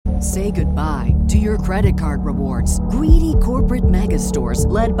Say goodbye to your credit card rewards. Greedy corporate mega stores,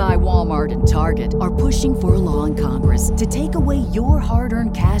 led by Walmart and Target, are pushing for a law in Congress to take away your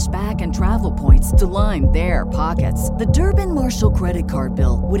hard-earned cash back and travel points to line their pockets. The Durbin-Marshall credit card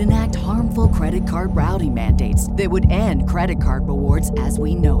bill would enact harmful credit card routing mandates that would end credit card rewards as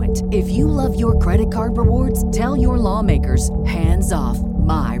we know it. If you love your credit card rewards, tell your lawmakers, hands off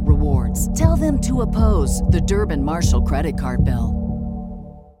my rewards. Tell them to oppose the Durbin-Marshall credit card bill.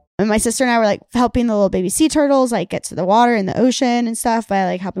 And my sister and I were like helping the little baby sea turtles like get to the water in the ocean and stuff by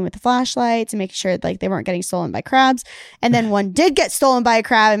like helping with the flashlights and making sure like they weren't getting stolen by crabs. And then one did get stolen by a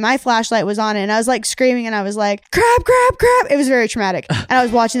crab and my flashlight was on it and I was like screaming and I was like, crab, crab, crab. It was very traumatic. And I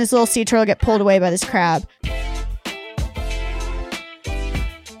was watching this little sea turtle get pulled away by this crab.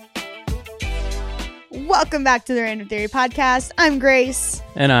 Welcome back to the Random Theory Podcast. I'm Grace.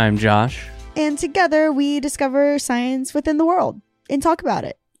 And I'm Josh. And together we discover science within the world and talk about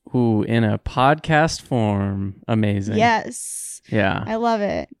it. Ooh, in a podcast form. Amazing. Yes. Yeah. I love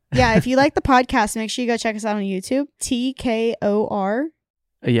it. Yeah, if you like the podcast, make sure you go check us out on YouTube. TKOR.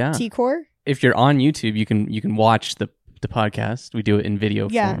 Yeah. TKOR. If you're on YouTube, you can watch the podcast. We do it in video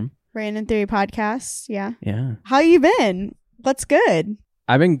form. Random Theory Podcast. Yeah. Yeah. How you been? What's good?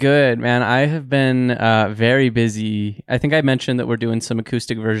 I've been good, man. I have been very busy. I think I mentioned that we're doing some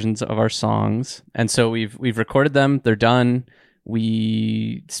acoustic versions of our songs. And so we've recorded them. They're done.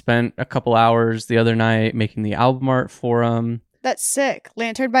 We spent a couple hours the other night making the album art for them. That's sick.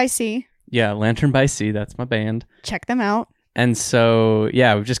 Lantern by Sea. Yeah, Lantern by Sea. That's my band. Check them out. And so,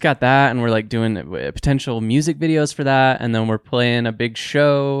 yeah, we've just got that, and we're like doing potential music videos for that, and then we're playing a big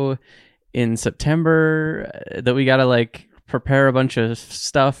show in September that we got to like prepare a bunch of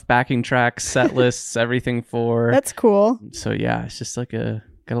stuff, backing tracks, set lists, everything for. That's cool. So yeah, it's just like got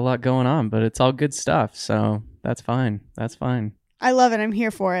a lot going on, but it's all good stuff. So that's fine. That's fine. I love it. I'm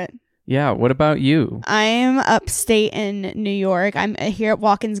here for it. Yeah. What about you? I'm upstate in New York. I'm here at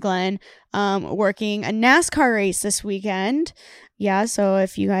Watkins Glen, working a NASCAR race this weekend. Yeah, so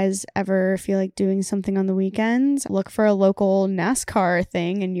if you guys ever feel like doing something on the weekends, look for a local NASCAR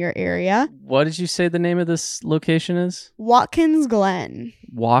thing in your area. What did you say the name of this location is? Watkins Glen.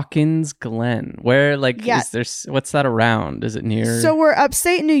 Watkins Glen. Where, like, yeah. Is there, what's that around? Is it near? So we're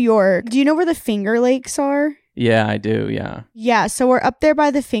upstate New York. Do you know where the Finger Lakes are? Yeah, I do, yeah. Yeah, so we're up there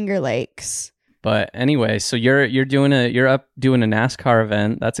by the Finger Lakes. But anyway, so you're up doing a NASCAR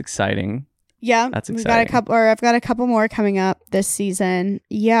event. That's exciting. Yeah, that's exciting. I've got a couple more coming up this season.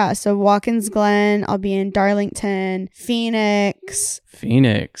 Yeah, so Watkins Glen, I'll be in Darlington, Phoenix,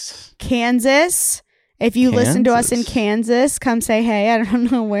 Kansas. If you listen to us in Kansas, come say hey. I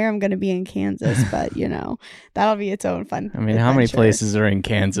don't know where I'm going to be in Kansas, but you know, that'll be its own fun. I mean, how many places are in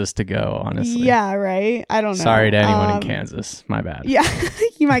Kansas to go, honestly? Yeah, right. I don't know. Sorry to anyone in Kansas. My bad. Yeah,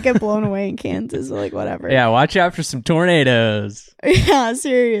 you might get blown away in Kansas, like whatever. Yeah, watch out for some tornadoes. Yeah,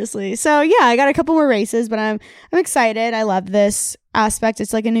 seriously. So yeah, I got a couple more races, but I'm excited. I love this aspect.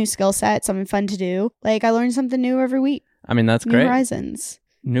 It's like a new skill set, something fun to do. Like I learn something new every week. I mean, that's new great. Horizons.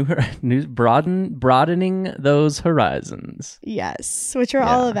 New broadening those horizons. Yes, which we're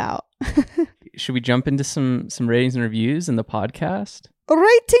all about. Should we jump into some ratings and reviews in the podcast?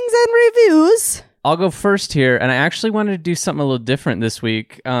 Ratings and reviews. I'll go first here, and I actually wanted to do something a little different this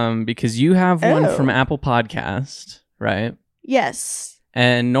week because you have one from Apple Podcast, right? Yes.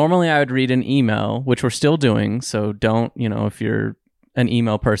 And normally I would read an email, which we're still doing, so don't, if you're an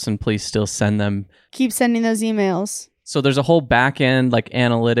email person, please still send them. Keep sending those emails. So there's a whole back-end like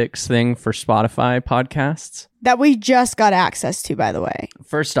analytics thing for Spotify podcasts. That we just got access to, by the way.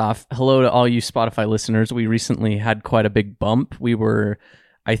 First off, hello to all you Spotify listeners. We recently had quite a big bump.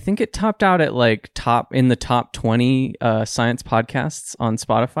 I think it topped out at like in the top 20 science podcasts on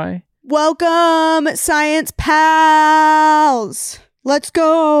Spotify. Welcome, science pals. Let's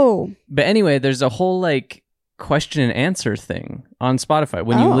go. But anyway, there's a whole like question and answer thing on Spotify.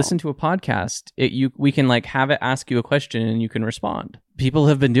 When you listen to a podcast, we can like have it ask you a question and you can respond. People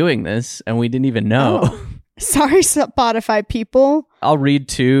have been doing this and we didn't even know. Sorry, Spotify people. I'll read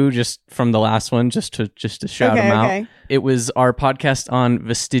two just from the last one just to shout them out. Okay. It was our podcast on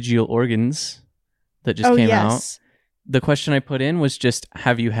vestigial organs that just came out. The question I put in was just,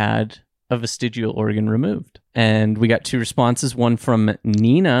 have you had a vestigial organ removed? And we got two responses, one from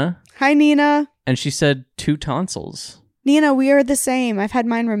Nina. Hi, Nina. And she said 2 tonsils. Nina, we are the same. I've had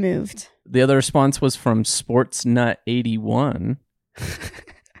mine removed. The other response was from Sportsnut81.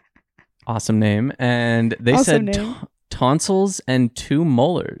 Awesome name. And they said tonsils and 2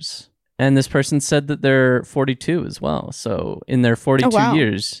 molars. And this person said that they're 42 as well. So in their 42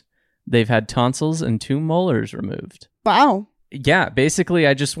 years, they've had tonsils and 2 molars removed. Wow. yeah, basically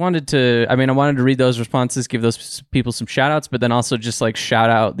I wanted to read those responses, give those people some shout outs, but then also just like shout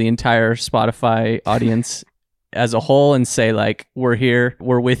out the entire Spotify audience as a whole and say like, we're here,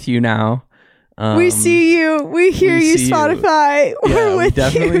 we're with you now. We see you, we hear you, Spotify. We're with you. We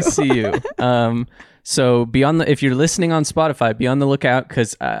definitely see you. So if you're listening on Spotify, be on the lookout,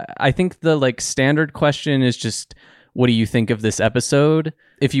 because I think the like standard question is just, what do you think of this episode?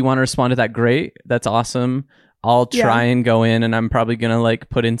 If you want to respond to that, great. That's awesome. I'll try and go in, and I'm probably going to like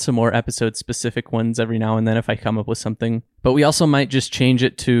put in some more episode specific ones every now and then if I come up with something. But we also might just change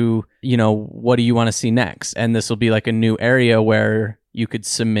it to, what do you want to see next? And this will be like a new area where you could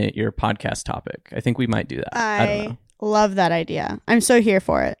submit your podcast topic. I think we might do that. I don't know. Love that idea. I'm so here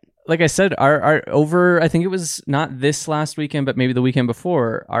for it. Like I said, our over, I think it was not this last weekend, but maybe the weekend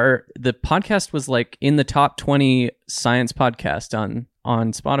before, the podcast was like in the top 20 science podcast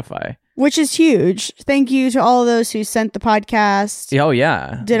on Spotify. Which is huge. Thank you to all of those who sent the podcast. Oh,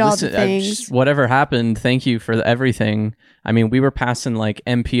 yeah. Did all the things. Whatever happened, thank you for everything. I mean, we were passing like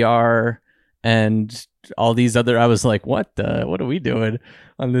NPR and all these other, I was like, what are we doing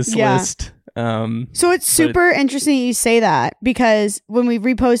on this list? So it's super interesting you say that, because when we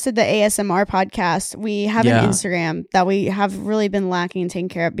reposted the ASMR podcast, we have an Instagram that we have really been lacking and taking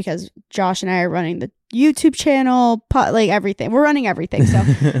care of, because Josh and I are running the YouTube channel, like everything. We're running everything. So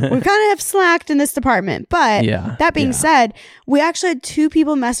we kind of have slacked in this department. But that being said, we actually had 2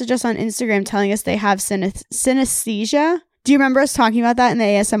 people message us on Instagram telling us they have synesthesia. Do you remember us talking about that in the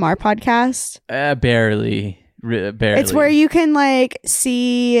ASMR podcast? Barely. It's where you can like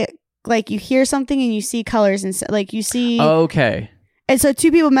see, like you hear something and you see colors and like you see. Oh, okay. And so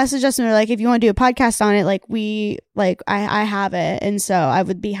 2 people messaged us and they're like, if you want to do a podcast on it, like I have it. And so I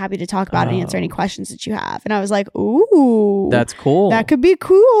would be happy to talk about it and answer any questions that you have. And I was like, ooh. That's cool. That could be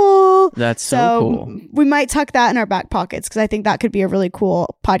cool. That's so cool. We might tuck that in our back pockets, because I think that could be a really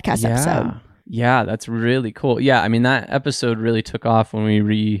cool podcast episode. Yeah, that's really cool. Yeah, I mean, that episode really took off when we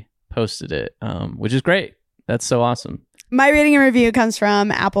reposted it, which is great. That's so awesome. My rating and review comes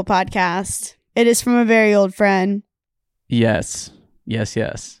from Apple Podcast. It is from a very old friend. Yes.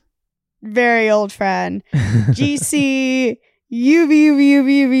 Very old friend. GC UV.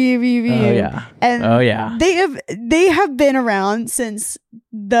 Oh yeah. And they have been around since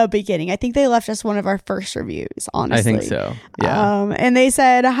the beginning. I think they left us one of our first reviews, honestly. I think so. Yeah. And they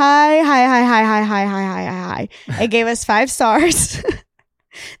said hi. It gave us 5 stars.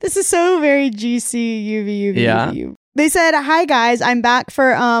 This is so very GC UV. Yeah. They said, hi guys, I'm back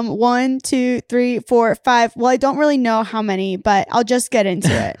for 1, 2, 3, 4, 5. Well, I don't really know how many, but I'll just get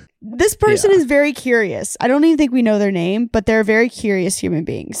into it. This person is very curious. I don't even think we know their name, but they're a very curious human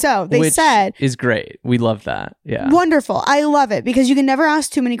being. So they said, is great. We love that. Yeah. Wonderful. I love it, because you can never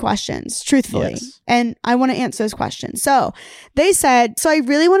ask too many questions, truthfully. Yes. And I want to answer those questions. So they said, so I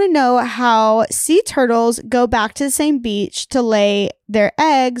really want to know how sea turtles go back to the same beach to lay their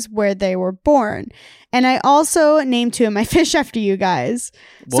eggs where they were born. And I also named 2 of my fish after you guys.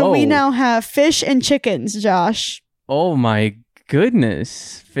 Whoa. So we now have fish and chickens, Josh. Oh my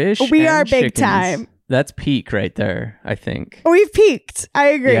goodness. Fish we and are big chickens. Time. That's peak right there, I think. We've peaked. I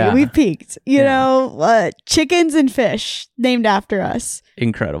agree. Yeah. We've peaked. You know, chickens and fish named after us.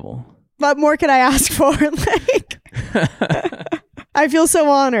 Incredible. What more could I ask for? I feel so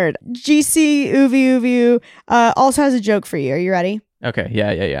honored. GC Uvu also has a joke for you. Are you ready? Okay.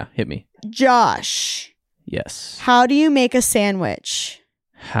 Yeah. Hit me. Josh. Yes. How do you make a sandwich?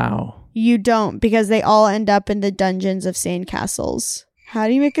 How? You don't, because they all end up in the dungeons of sandcastles. How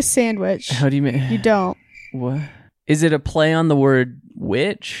do you make a sandwich? How do you make? You don't. What? Is it a play on the word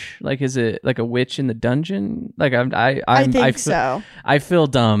witch? Like, is it like a witch in the dungeon? Like, I think so. I feel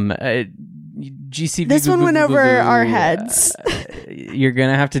dumb. GC. This one went over our heads. You're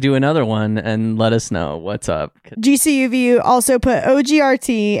gonna have to do another one and let us know what's up. GCUVU also put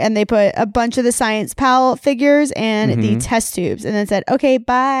OGRT, and they put a bunch of the Science Pal figures and the test tubes, and then said, "Okay,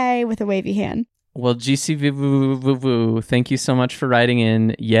 bye," with a wavy hand. Well, GCVVVV, thank you so much for writing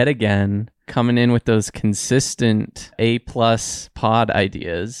in yet again, coming in with those consistent A+ pod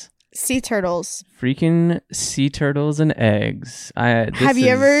ideas. Sea turtles. Freaking sea turtles and eggs. Have you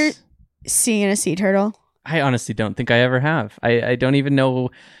ever seen a sea turtle? I honestly don't think I ever have. I don't even know.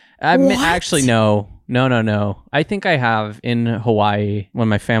 Actually, no. I think I have in Hawaii when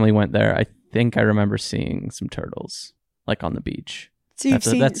my family went there. I think I remember seeing some turtles, like on the beach. So you've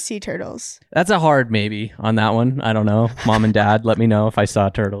seen sea turtles. That's a hard maybe on that one. I don't know. Mom and Dad, let me know if I saw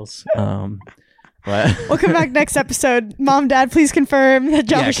turtles. But we'll come back next episode. Mom, Dad, please confirm that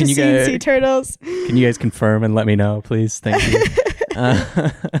Josh has seen sea turtles. Can you guys confirm and let me know, please? Thank you.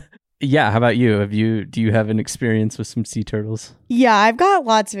 Yeah, how about you? Do you have an experience with some sea turtles? Yeah, I've got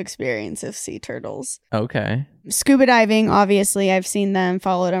lots of experience with sea turtles. Okay. Scuba diving, obviously, I've seen them,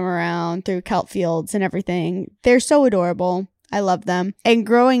 followed them around through kelp fields and everything. They're so adorable. I love them. And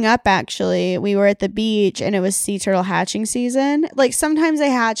growing up, actually, we were at the beach and it was sea turtle hatching season. Like sometimes they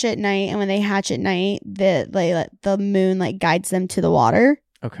hatch at night, and when they hatch at night, the moon like guides them to the water.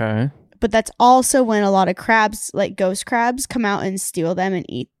 Okay. But that's also when a lot of crabs, like ghost crabs, come out and steal them and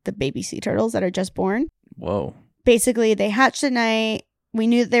eat the baby sea turtles that are just born. Whoa. Basically, they hatched at night. We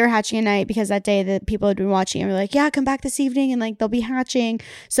knew that they were hatching at night because that day the people had been watching and we were like, yeah, come back this evening and like they'll be hatching.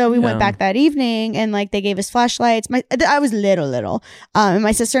 So we went back that evening and like they gave us flashlights. I was little. And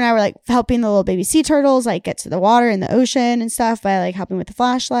my sister and I were like helping the little baby sea turtles like get to the water in the ocean and stuff by like helping with the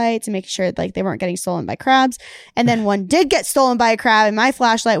flashlights and making sure like they weren't getting stolen by crabs. And then one did get stolen by a crab and my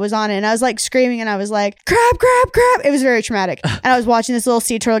flashlight was on it and I was like screaming and I was like, crab, crab, crab. It was very traumatic. And I was watching this little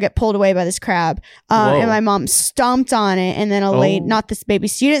sea turtle get pulled away by this crab. And my mom stomped on it and then not this baby.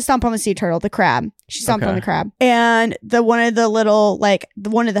 She didn't stomp on the sea turtle, the crab. She stomped on the crab. And one of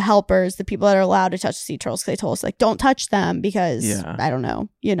the helpers, the people that are allowed to touch the sea turtles, they told us like, don't touch them because I don't know,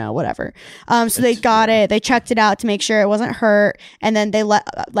 whatever. So they got it. They checked it out to make sure it wasn't hurt. And then they let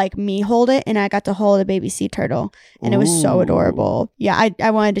like me hold it and I got to hold a baby sea turtle and it was so adorable. Yeah.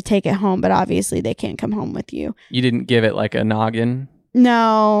 I wanted to take it home, but obviously they can't come home with you. You didn't give it like a noggin?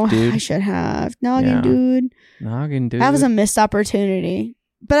 No, dude. I should have. Noggin dude. That was a missed opportunity.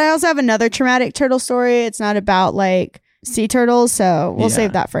 But I also have another traumatic turtle story. It's not about like sea turtles, so we'll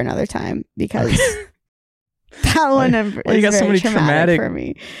save that for another time because that one is very traumatic for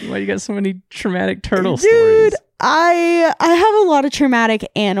me. Why you got so many traumatic turtle stories? Dude, I have a lot of traumatic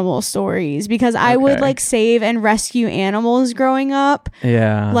animal stories because I would like save and rescue animals growing up.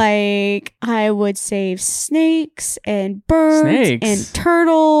 Yeah. Like I would save snakes and birds and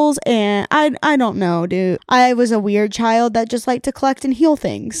turtles and I don't know, dude. I was a weird child that just liked to collect and heal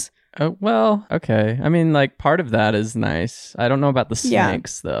things. Oh, well, okay. I mean, like, part of that is nice. I don't know about the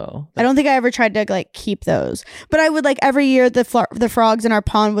snakes, though. I don't think I ever tried to, like, keep those. But I would, like, every year the frogs in our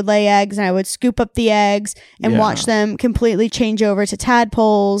pond would lay eggs, and I would scoop up the eggs and watch them completely change over to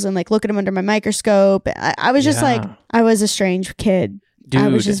tadpoles and, like, look at them under my microscope. I was just, like, I was a strange kid. Dude, I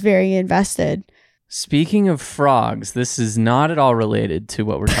was just very invested. Speaking of frogs, this is not at all related to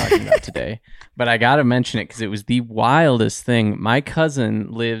what we're talking about today. But I got to mention it because it was the wildest thing. My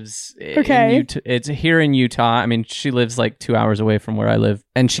cousin lives in Utah. It's here in Utah. I mean, she lives like 2 hours away from where I live.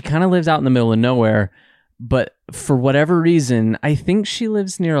 And she kind of lives out in the middle of nowhere. But for whatever reason, I think she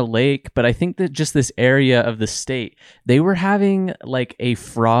lives near a lake. But I think that just this area of the state, they were having like a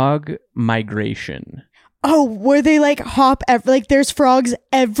frog migration. Oh, were they like like there's frogs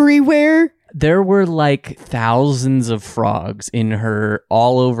everywhere? There were like thousands of frogs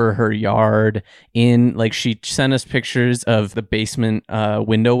all over her yard. She sent us pictures of the basement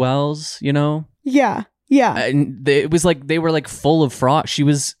window wells, you know? Yeah. And it was like they were like full of frogs. She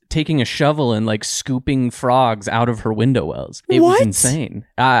was taking a shovel and like scooping frogs out of her window wells. It was insane.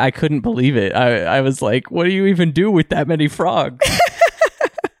 I couldn't believe it. I was like, what do you even do with that many frogs?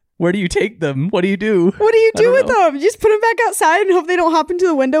 Where do you take them? What do you do? What do you do with them? You just put them back outside and hope they don't hop into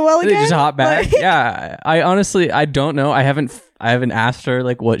the window well again? They just hop back? Yeah. I honestly don't know. I haven't asked her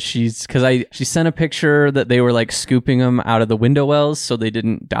like what she sent a picture that they were like scooping them out of the window wells so they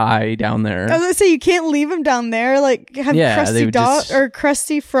didn't die down there. I was gonna say you can't leave them down there. Like have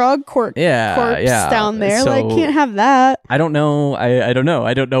crusty frog corpse down there. So, like can't have that. I don't know. I don't know.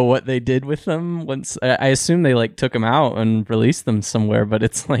 I don't know what they did with them once. I assume they like took them out and released them somewhere, but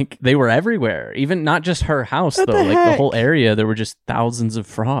it's like they were everywhere. Even not just her house though. The whole area. There were just thousands of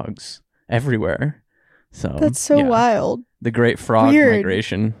frogs everywhere. So that's so wild. The great frog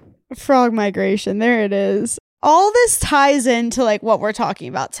migration. Frog migration. There it is. All this ties into like what we're talking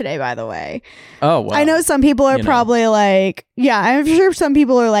about today, by the way. Oh, wow. I know some people are probably like, I'm sure some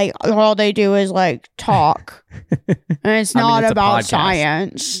people are like, all they do is like talk. And it's not about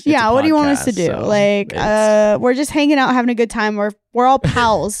science. What do you want us to do? So we're just hanging out, having a good time. We're all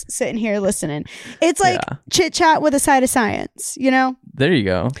pals sitting here listening. It's like chit chat with a side of science, you know? There you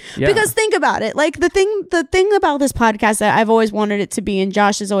go. Yeah. Because think about it. Like the thing about this podcast that I've always wanted it to be, and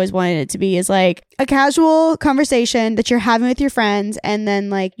Josh has always wanted it to be, is like a casual conversation that you're having with your friends, and then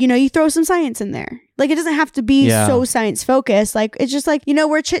like, you throw some science in there. Like, it doesn't have to be so science focused. Like, it's just like,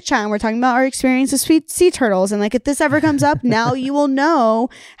 we're chit-chatting. We're talking about our experience with sea turtles. And like, if this ever comes up, now you will know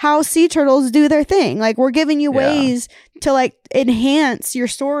how sea turtles do their thing. Like, we're giving you ways to like enhance your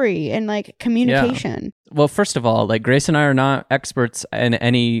story and like communication. Yeah. Well, first of all, like Grace and I are not experts in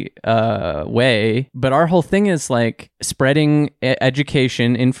any way, but our whole thing is like spreading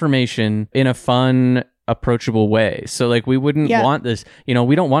education, information in a fun, approachable way. So like we wouldn't want this, we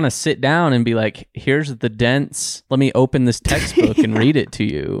don't want to sit down and be like, here's the dense, let me open this textbook and read it to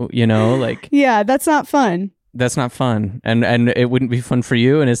you, like. Yeah, that's not fun. That's not fun. And it wouldn't be fun for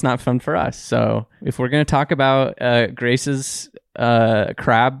you, and it's not fun for us. So if we're going to talk about Grace's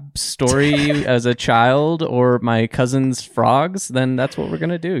crab story as a child or my cousin's frogs, then that's what we're going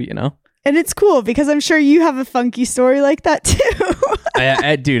to do, And it's cool because I'm sure you have a funky story like that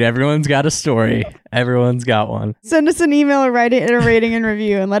too. Dude, everyone's got a story. Everyone's got one. Send us an email or write it in a rating and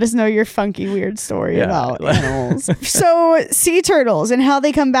review and let us know your funky, weird story about animals. So, sea turtles and how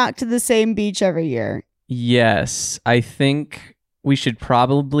they come back to the same beach every year. Yes, I think we should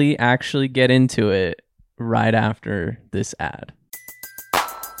probably actually get into it right after this ad.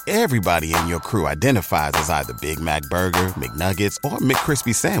 Everybody in your crew identifies as either Big Mac Burger, McNuggets, or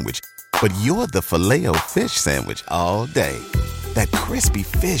McCrispy Sandwich. But you're the Filet-O-Fish Sandwich all day. That crispy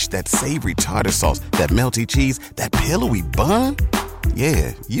fish, that savory tartar sauce, that melty cheese, that pillowy bun.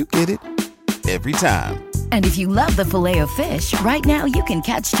 Yeah, you get it. Every time. And if you love the Filet-O-Fish, right now you can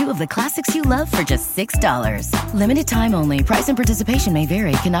catch 2 of the classics you love for just $6. Limited time only. Price and participation may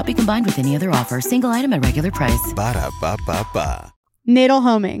vary. Cannot be combined with any other offer. Single item at regular price. Ba-da-ba-ba-ba. Natal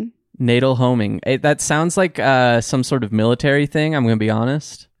homing. Natal homing. That sounds like some sort of military thing, I'm going to be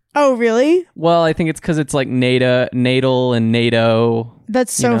honest. Oh, really? Well, I think it's because it's like natal and NATO.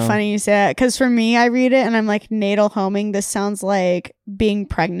 That's so funny you say that. Because for me, I read it and I'm like, natal homing. This sounds like being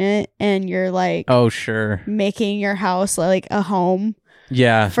pregnant and you're like, oh, sure, making your house like a home.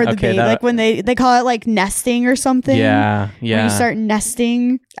 Yeah. For the baby. Like when they call it like nesting or something. Yeah. When you start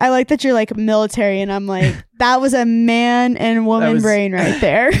nesting. I like that you're like military and I'm like, that was a man and woman brain right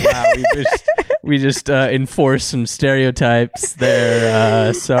there. Wow, we just enforced some stereotypes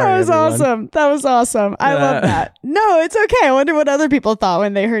there. Sorry. That was everyone. awesome. That was awesome. I love that. No, it's okay. I wonder what other people thought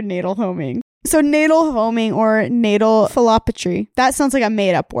when they heard natal homing. So natal homing or natal phallopatry, that sounds like a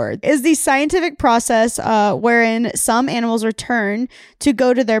made up word, is the scientific process wherein some animals return to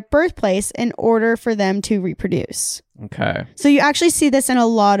go to their birthplace in order for them to reproduce. Okay. So you actually see this in a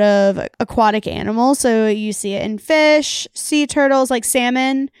lot of aquatic animals. So you see it in fish, sea turtles, like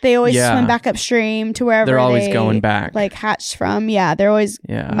salmon. They always swim back upstream to wherever they're always going back. Like hatched from. Yeah, they're always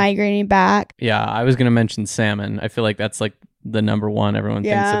migrating back. Yeah, I was going to mention salmon. I feel like that's like the number one everyone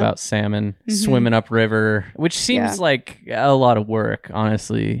thinks about salmon swimming upriver, which seems like a lot of work,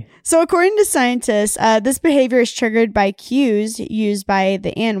 honestly. So according to scientists, this behavior is triggered by cues used by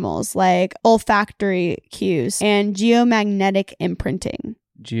the animals, like olfactory cues and geomagnetic imprinting.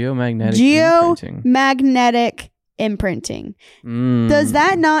 Geomagnetic imprinting. Does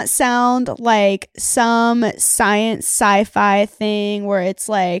that not sound like some science sci-fi thing where it's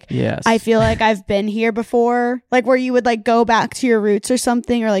like, yes, I feel like I've been here before, like where you would like go back to your roots or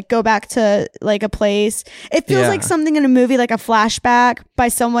something, or like go back to like a place? It feels like something in a movie, like a flashback by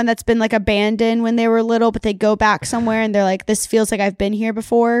someone that's been like abandoned when they were little, but they go back somewhere and they're like, this feels like I've been here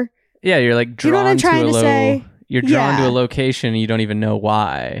before. Yeah, you're like drawn, you know what I'm trying to say? You're drawn to a location and you don't even know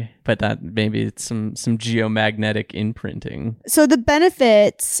why, but that maybe it's some geomagnetic imprinting. So the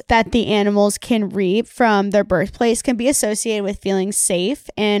benefits that the animals can reap from their birthplace can be associated with feeling safe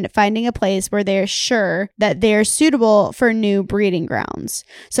and finding a place where they're sure that they're suitable for new breeding grounds.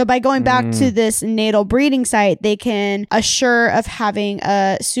 So by going back to this natal breeding site, they can assure of having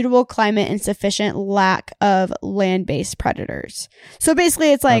a suitable climate and sufficient lack of land-based predators. So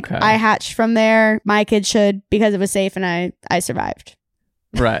basically it's like, I hatched from there, my kid should, because it was safe and I survived.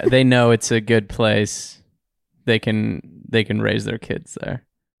 Right. They know it's a good place. They can raise their kids there.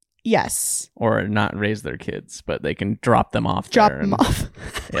 Yes. Or not raise their kids, but they can drop them off. Drop them off.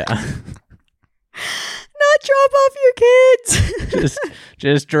 Yeah. Not drop off your kids.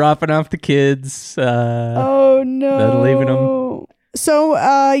 just dropping off the kids. Oh no. Leaving them. So,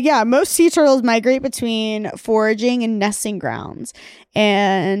 most sea turtles migrate between foraging and nesting grounds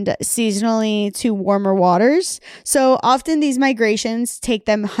and seasonally to warmer waters. So often these migrations take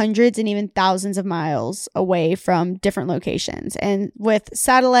them hundreds and even thousands of miles away from different locations. And with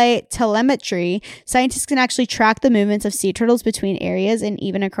satellite telemetry, scientists can actually track the movements of sea turtles between areas and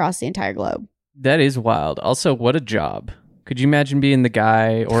even across the entire globe. That is wild. Also, what a job. Could you imagine being the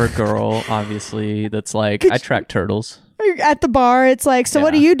guy or a girl, obviously, that's like, I track turtles. At the bar, it's like, so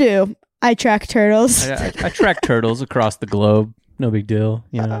what do you do? I track turtles. I track turtles across the globe. No big deal,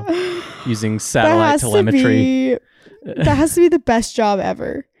 using satellite telemetry. That has to be the best job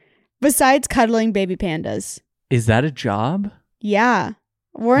ever. Besides cuddling baby pandas. Is that a job? Yeah.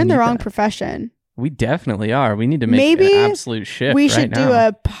 We're in the wrong profession. We definitely are. We need to make an absolute shift. We should do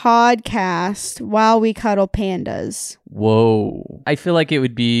a podcast while we cuddle pandas. Whoa. I feel like it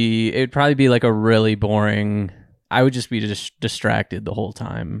would probably be like a really boring, I would just be distracted the whole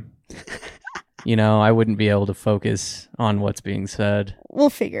time. I wouldn't be able to focus on what's being said.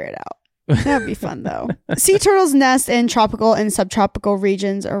 We'll figure it out. That'd be fun, though. Sea turtles nest in tropical and subtropical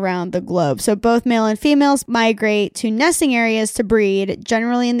regions around the globe. So both male and females migrate to nesting areas to breed,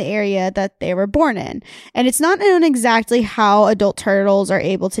 generally in the area that they were born in. And it's not known exactly how adult turtles are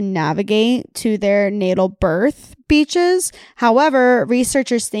able to navigate to their natal birth beaches. However,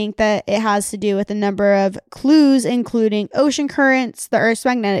 researchers think that it has to do with a number of clues, including ocean currents, the Earth's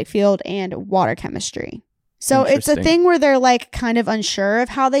magnetic field, and water chemistry. So it's a thing where they're like kind of unsure of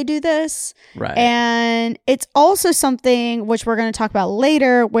how they do this. Right. And it's also something which we're going to talk about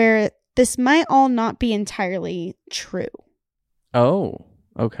later where this might all not be entirely true. Oh,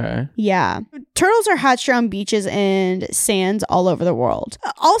 okay. Yeah. Turtles are hatched around beaches and sands all over the world.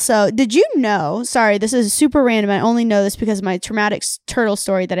 Also, did you know, sorry, this is super random. I only know this because of my traumatic turtle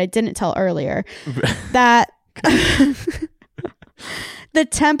story that I didn't tell earlier, that the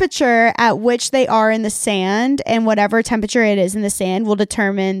temperature at which they are in the sand and whatever temperature it is in the sand will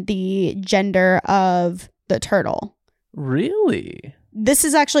determine the gender of the turtle. Really? This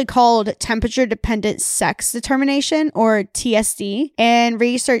is actually called temperature dependent sex determination, or TSD. And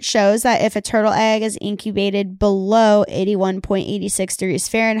research shows that if a turtle egg is incubated below 81.86 degrees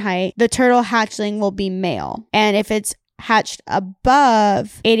Fahrenheit, the turtle hatchling will be male. And if it's hatched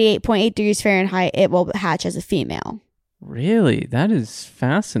above 88.8 degrees Fahrenheit, it will hatch as a female. Really? That is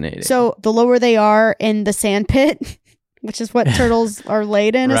fascinating. So the lower they are in the sand pit, which is what turtles are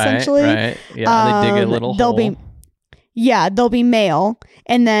laid in, essentially. Right. Yeah, they dig a little hole. They'll be male.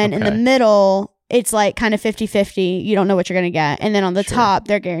 And then in the middle, it's like kind of 50-50. You don't know what you're going to get. And then on the top,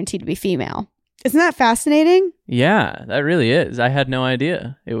 they're guaranteed to be female. Isn't that fascinating? Yeah, that really is. I had no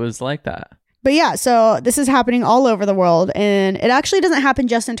idea it was like that. But yeah, so this is happening all over the world, and it actually doesn't happen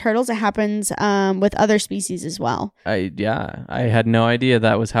just in turtles. It happens with other species as well. I had no idea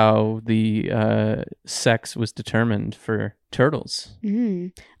that was how the sex was determined for turtles.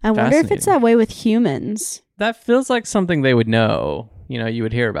 I wonder if it's that way with humans. That feels like something they would know. You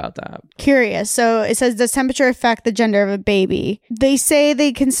would hear about that. Curious. So it says, does temperature affect the gender of a baby? They say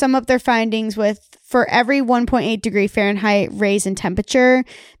they can sum up their findings with, for every 1.8 degree Fahrenheit raise in temperature,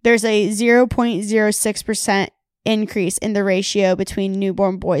 there's a 0.06% increase in the ratio between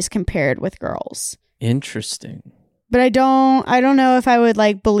newborn boys compared with girls. Interesting. But I don't know if I would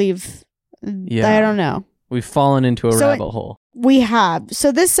believe. Yeah. I don't know. We've fallen into a rabbit hole. We have.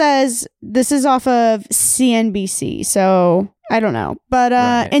 So this says, this is off of CNBC. So I don't know. But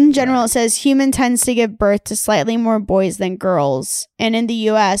in general, it says human tends to give birth to slightly more boys than girls. And in the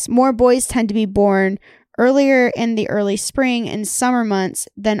US, more boys tend to be born earlier in the early spring and summer months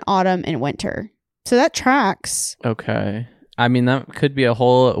than autumn and winter. So that tracks. Okay. I mean, that could be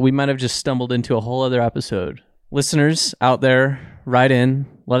we might have just stumbled into a whole other episode. Listeners out there, write in,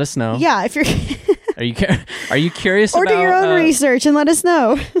 let us know. Yeah, if you're... Are you curious or about... Or do your own research and let us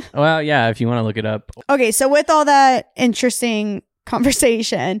know. Well, yeah, if you want to look it up. Okay, so with all that interesting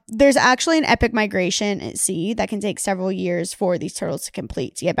conversation, there's actually an epic migration at sea that can take several years for these turtles to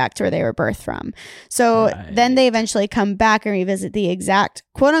complete to get back to where they were birthed from. So then they eventually come back and revisit the exact,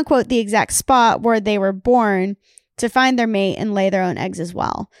 quote unquote, the exact spot where they were born to find their mate and lay their own eggs as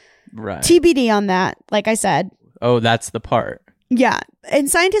well. Right. TBD on that, like I said. Oh, that's the part. Yeah.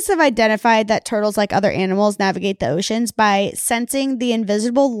 And scientists have identified that turtles, like other animals, navigate the oceans by sensing the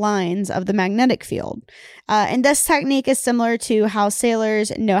invisible lines of the magnetic field. And this technique is similar to how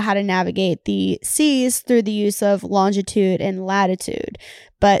sailors know how to navigate the seas through the use of longitude and latitude.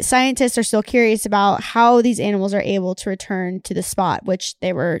 But scientists are still curious about how these animals are able to return to the spot which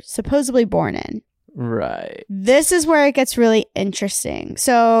they were supposedly born in. Right. This is where it gets really interesting.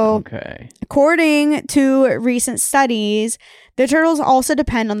 So, according to recent studies, the turtles also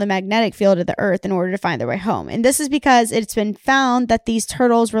depend on the magnetic field of the Earth in order to find their way home. And this is because it's been found that these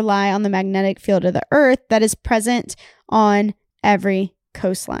turtles rely on the magnetic field of the Earth that is present on every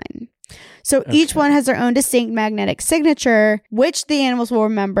coastline. So each one has their own distinct magnetic signature, which the animals will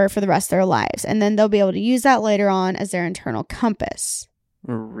remember for the rest of their lives. And then they'll be able to use that later on as their internal compass.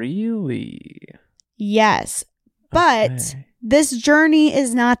 Really? Yes. But this journey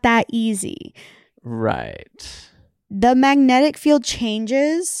is not that easy. Right. The magnetic field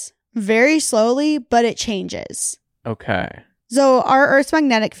changes very slowly, but it changes. Okay. So our Earth's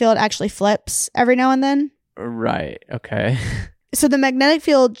magnetic field actually flips every now and then. Right. Okay. So the magnetic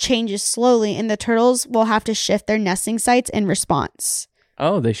field changes slowly, and the turtles will have to shift their nesting sites in response.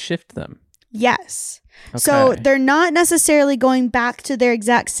 Oh, they shift them. Yes. Okay. So they're not necessarily going back to their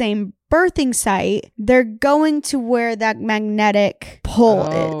exact same birthing site. They're going to where that magnetic pole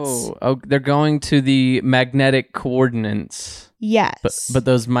is. Oh, they're going to the magnetic coordinates. Yes. But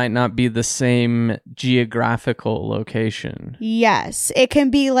those might not be the same geographical location. Yes. It can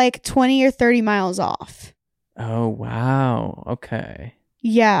be like 20 or 30 miles off. Oh, wow. Okay.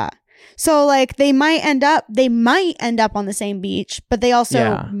 Yeah. So like they might end up on the same beach, but they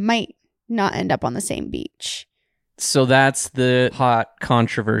also might not end up on the same beach. So that's the hot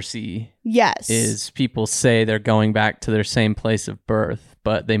controversy. Yes. Is people say they're going back to their same place of birth,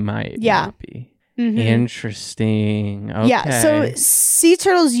 but they might not be. Mm-hmm. Interesting. Okay. Yeah. So sea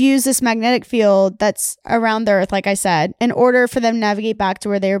turtles use this magnetic field that's around the Earth, like I said, in order for them to navigate back to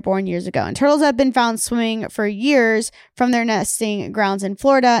where they were born years ago. And turtles have been found swimming for years from their nesting grounds in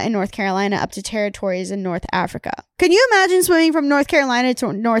Florida and North Carolina up to territories in North Africa. Can you imagine swimming from North Carolina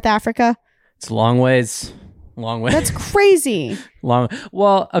to North Africa? It's a long ways. Long way. That's crazy.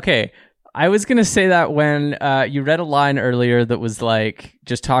 Well, okay. I was going to say that when you read a line earlier that was like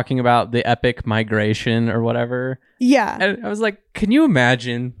just talking about the epic migration or whatever. Yeah. And I was like, can you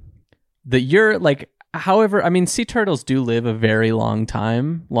imagine that you're like, however, I mean, sea turtles do live a very long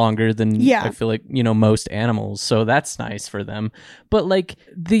time, longer than I feel like, most animals. So that's nice for them. But like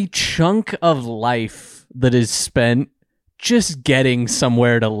the chunk of life that is spent just getting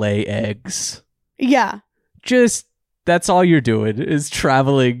somewhere to lay eggs. Yeah. That's all you're doing is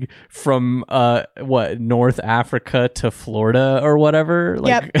traveling from North Africa to Florida or whatever.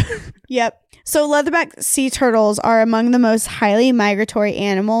 Like, Yep. So leatherback sea turtles are among the most highly migratory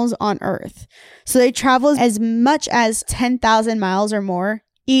animals on Earth. So they travel as much as 10,000 miles or more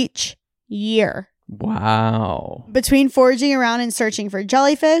each year. Wow. Between foraging around and searching for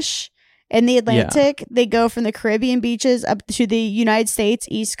jellyfish in the Atlantic, they go from the Caribbean beaches up to the United States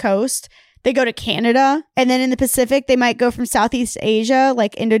East Coast. They go to Canada, and then in the Pacific, they might go from Southeast Asia,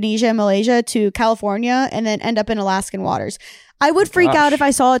 like Indonesia and Malaysia, to California, and then end up in Alaskan waters. I would freak out if I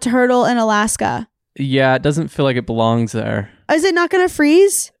saw a turtle in Alaska. Yeah, it doesn't feel like it belongs there. Is it not going to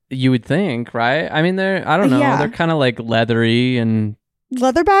freeze? You would think, right? I mean, I don't know. Yeah. They're kind of like leathery and...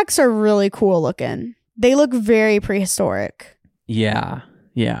 Leatherbacks are really cool looking. They look very prehistoric. Yeah.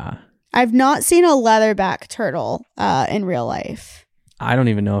 I've not seen a leatherback turtle in real life. I don't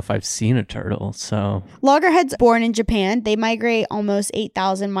even know if I've seen a turtle, so... Loggerheads born in Japan, they migrate almost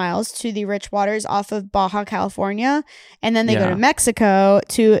 8,000 miles to the rich waters off of Baja California, and then they go to Mexico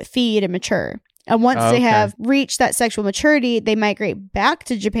to feed and mature. And once they have reached that sexual maturity, they migrate back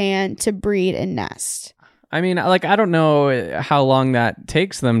to Japan to breed and nest. I mean, like, I don't know how long that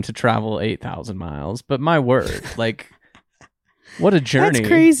takes them to travel 8,000 miles, but my word, like, what a journey. That's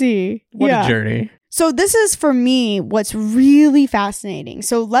crazy. What a journey. So this is, for me, what's really fascinating.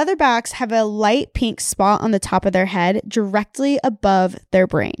 So leatherbacks have a light pink spot on the top of their head directly above their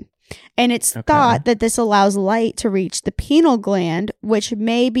brain. And it's thought that this allows light to reach the pineal gland, which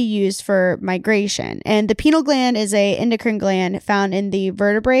may be used for migration. And the pineal gland is an endocrine gland found in the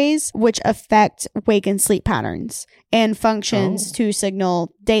vertebrae, which affect wake and sleep patterns and functions to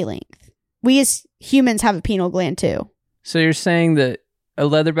signal day length. We as humans have a pineal gland too. So you're saying that a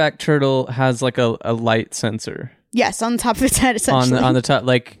leatherback turtle has like a light sensor. Yes, on top of its head, essentially. On the top,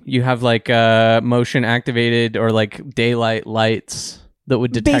 like you have like motion activated or like daylight lights that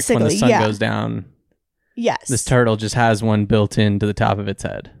would detect when the sun goes down. Yes. This turtle just has one built into the top of its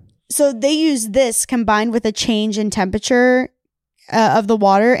head. So they use this combined with a change in temperature of the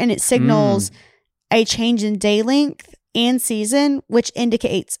water, and it signals a change in day length and season, which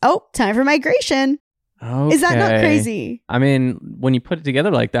indicates, time for migration. Okay. Is that not crazy? I mean, when you put it together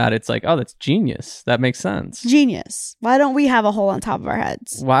like that, it's like, that's genius. That makes sense. Genius. Why don't we have a hole on top of our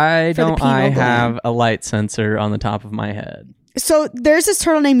heads? Why don't I have a light sensor on the top of my head? So there's this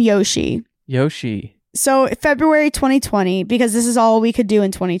turtle named Yoshi. So February 2020, because this is all we could do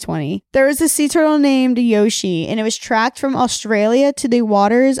in 2020, there was a sea turtle named Yoshi, and it was tracked from Australia to the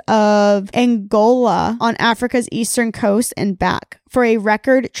waters of Angola on Africa's eastern coast and back for a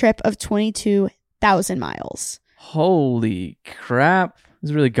record trip of 22,000 miles. Holy crap.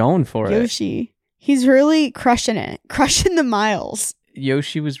 He's really going for it. Yoshi. He's really crushing the miles.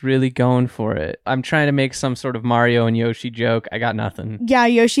 Yoshi was really going for it. I'm trying to make some sort of Mario and Yoshi joke. I got nothing. Yeah,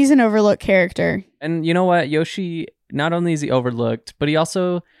 Yoshi's an overlooked character. And you know what? Yoshi, not only is he overlooked, but he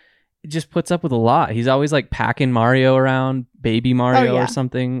also just puts up with a lot. He's always like packing Mario around Baby Mario or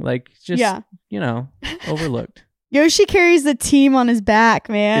something. Like, just, overlooked. Yoshi carries the team on his back,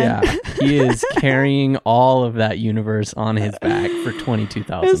 man. Yeah, he is carrying all of that universe on his back for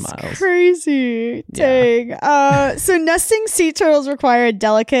 22,000 miles. That's crazy. Dang. So nesting sea turtles require a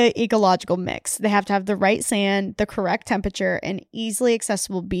delicate ecological mix. They have to have the right sand, the correct temperature, and easily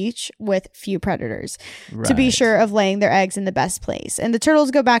accessible beach with few predators to be sure of laying their eggs in the best place. And the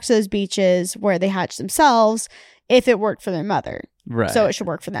turtles go back to those beaches where they hatch themselves if it worked for their mother. Right. So it should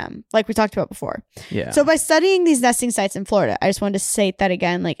work for them, like we talked about before. Yeah. So by studying these nesting sites in Florida, I just wanted to state that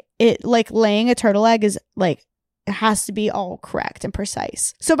again, laying a turtle egg is like, it has to be all correct and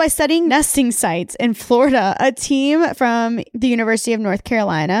precise. So by studying nesting sites in Florida, a team from the University of North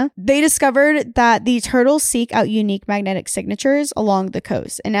Carolina, they discovered that the turtles seek out unique magnetic signatures along the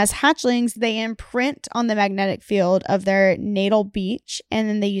coast. And as hatchlings, they imprint on the magnetic field of their natal beach, and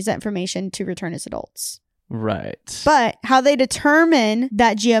then they use that information to return as adults. Right. But how they determine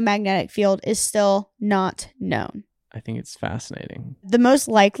that geomagnetic field is still not known. I think it's fascinating. The most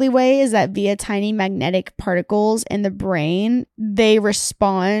likely way is that via tiny magnetic particles in the brain, they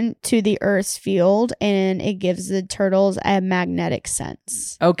respond to the Earth's field and it gives the turtles a magnetic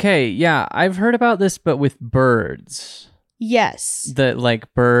sense. Okay, yeah, I've heard about this, but with birds. Yes. That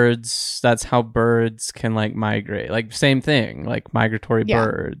like birds, that's how birds can like migrate. Like same thing, like migratory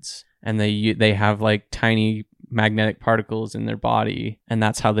birds. And they have like tiny magnetic particles in their body, and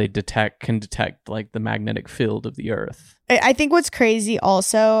that's how they can detect like the magnetic field of the Earth. I think what's crazy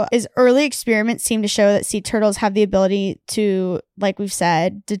also is early experiments seem to show that sea turtles have the ability to, like we've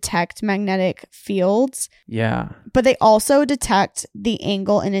said, detect magnetic fields. Yeah. But they also detect the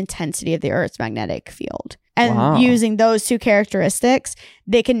angle and intensity of the Earth's magnetic field. And using those two characteristics,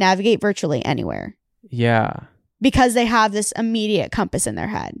 they can navigate virtually anywhere. Yeah. Because they have this immediate compass in their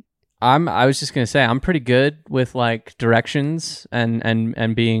head. I was just gonna say I'm pretty good with like directions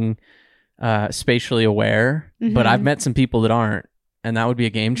and being spatially aware, but I've met some people that aren't, and that would be a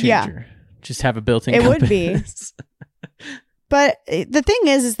game changer. Yeah. Just have a built-in compass. It would be. But the thing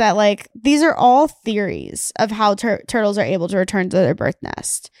is that like these are all theories of how turtles are able to return to their birth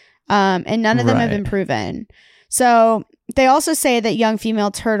nest, and none of them have been proven. So they also say that young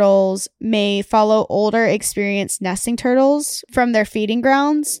female turtles may follow older, experienced nesting turtles from their feeding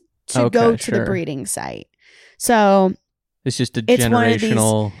grounds to go to the breeding site. So it's just a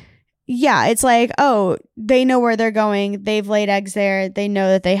generational. Yeah, it's like, oh, they know where they're going. They've laid eggs there. They know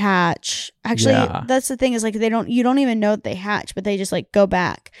that they hatch. Actually, that's the thing is like you don't even know that they hatch, but they just like go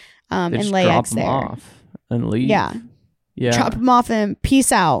back and lay eggs there. Drop them off and leave. Yeah. Drop them off and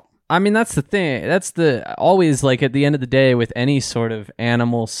peace out. I mean, that's the thing. That's always like at the end of the day with any sort of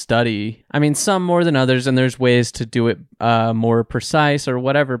animal study. I mean, some more than others, and there's ways to do it more precise or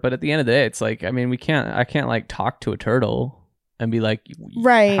whatever. But at the end of the day, it's like, I mean, I can't like talk to a turtle and be like,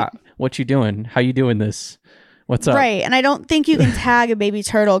 right, what you doing? How you doing this? What's up? Right. And I don't think you can tag a baby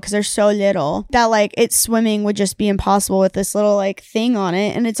turtle because they're so little that like its swimming would just be impossible with this little like thing on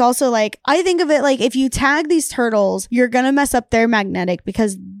it. And it's also like, I think of it like if you tag these turtles, you're going to mess up their magnetic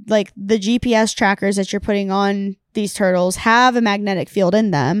because like the GPS trackers that you're putting on these turtles have a magnetic field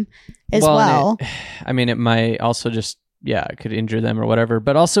in them as well. It might also just, it could injure them or whatever.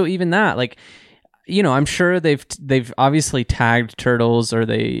 But also even that, like, you know, I'm sure they've obviously tagged turtles or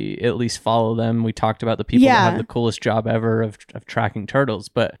they at least follow them. We talked about the people that have the coolest job ever of tracking turtles.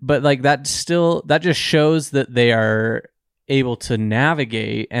 But like that just shows that they are able to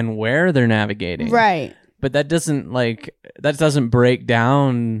navigate and where they're navigating. Right. But that doesn't break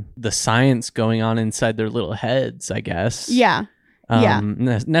down the science going on inside their little heads, I guess. Yeah.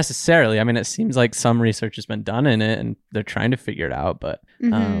 Necessarily. I mean, it seems like some research has been done in it and they're trying to figure it out. But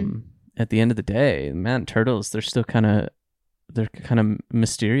at the end of the day, man, turtles, they're still kind of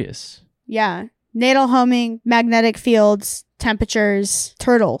mysterious. Yeah. Natal homing, magnetic fields, temperatures,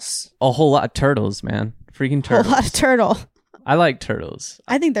 turtles. A whole lot of turtles, man. Freaking turtles. A whole lot of turtle. I like turtles.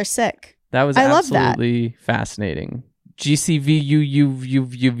 I think they're sick. That was absolutely fascinating. GCVUU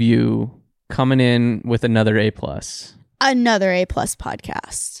coming in with another A+. Another A+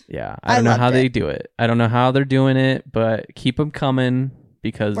 podcast. Yeah. I don't know how they do it. I don't know how they're doing it, but keep them coming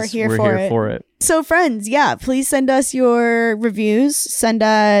because we're here for it. So friends, please send us your reviews. Send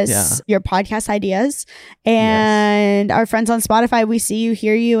us your podcast ideas. And our friends on Spotify, we see you,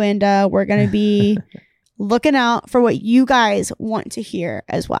 hear you, and we're going to be looking out for what you guys want to hear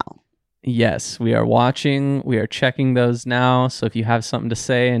as well. Yes, we are watching. We are checking those now. So if you have something to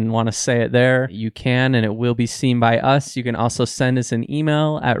say and want to say it there, you can, and it will be seen by us. You can also send us an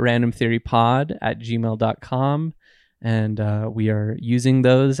email at randomtheorypod@gmail.com. And we are using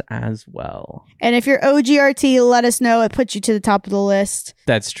those as well. And if you're OGRT, let us know. It puts you to the top of the list.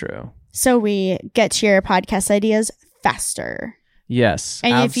 That's true. So we get to your podcast ideas faster. Yes,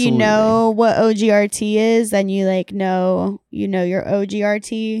 and absolutely. If you know what OGRT is, then you know your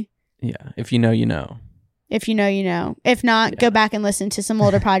OGRT. Yeah, if you know, you know. If you know, you know. If not, go back and listen to some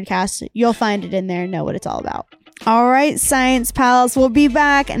older podcasts. You'll find it in there and know what it's all about. All right, Science Pals. We'll be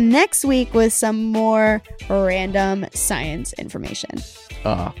back next week with some more random science information.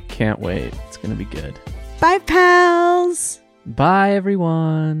 Oh, can't wait. It's going to be good. Bye, pals. Bye,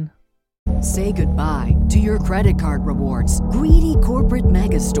 everyone. Say goodbye to your credit card rewards. Greedy corporate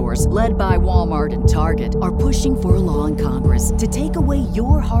mega stores, led by Walmart and Target, are pushing for a law in Congress to take away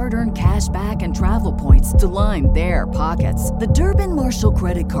your hard-earned cash back and travel points to line their pockets. The Durbin-Marshall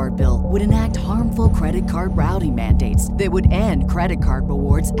credit card bill would enact harmful credit card routing mandates that would end credit card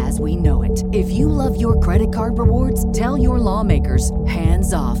rewards as we know it. If you love your credit card rewards, tell your lawmakers,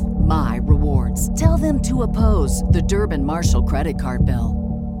 hands off my rewards. Tell them to oppose the Durbin-Marshall credit card bill.